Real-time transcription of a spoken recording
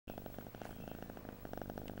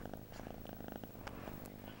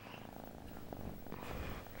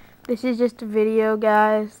This is just a video,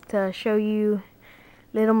 guys, to show you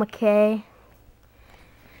little McKay.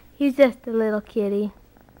 He's just a little kitty.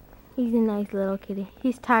 He's a nice little kitty.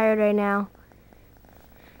 He's tired right now.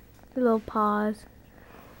 The little paws.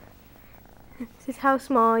 This is how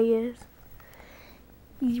small he is.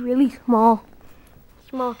 He's really small.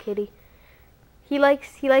 Small kitty. He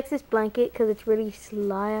likes this blanket because it's really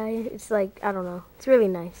sly. It's like, I don't know. It's really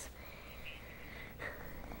nice.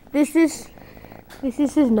 This is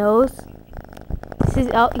his nose.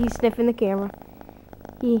 He's sniffing the camera.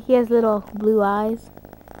 He has little blue eyes.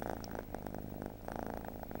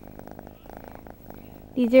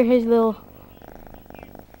 These are his little.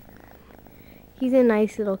 He's a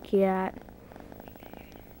nice little cat.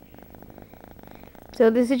 So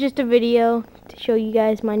this is just a video to show you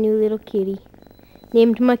guys my new little kitty,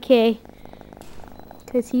 named McKay,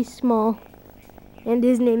 because he's small, and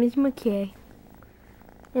his name is McKay.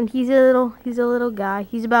 And he's a little guy.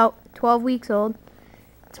 He's about 12 weeks old.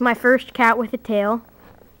 It's my first cat with a tail.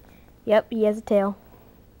 Yep, he has a tail.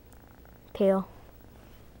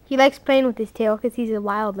 He likes playing with his tail because he's a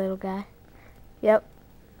wild little guy. Yep.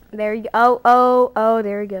 There he go. Oh,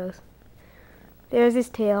 there he goes. There's his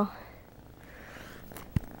tail.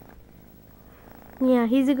 Yeah,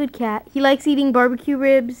 he's a good cat. He likes eating barbecue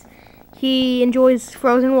ribs. He enjoys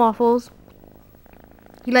frozen waffles.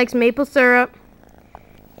 He likes maple syrup.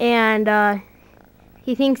 And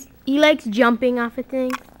he likes jumping off of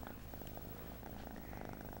things.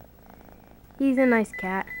 He's a nice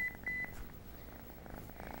cat.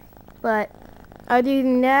 But other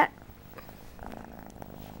than that,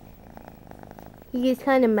 he gets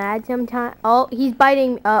kind of mad sometimes. Oh, he's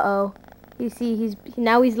biting. Uh-oh. You see,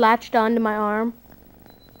 now he's latched onto my arm.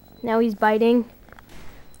 Now he's biting.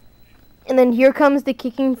 And then here comes the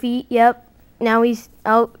kicking feet. Yep. Now he's,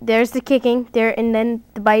 oh, there's the kicking there, and then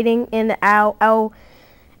the biting, and the ow.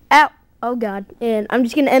 Oh God. And I'm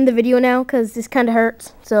just gonna end the video now because this kind of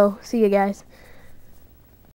hurts. So see you guys.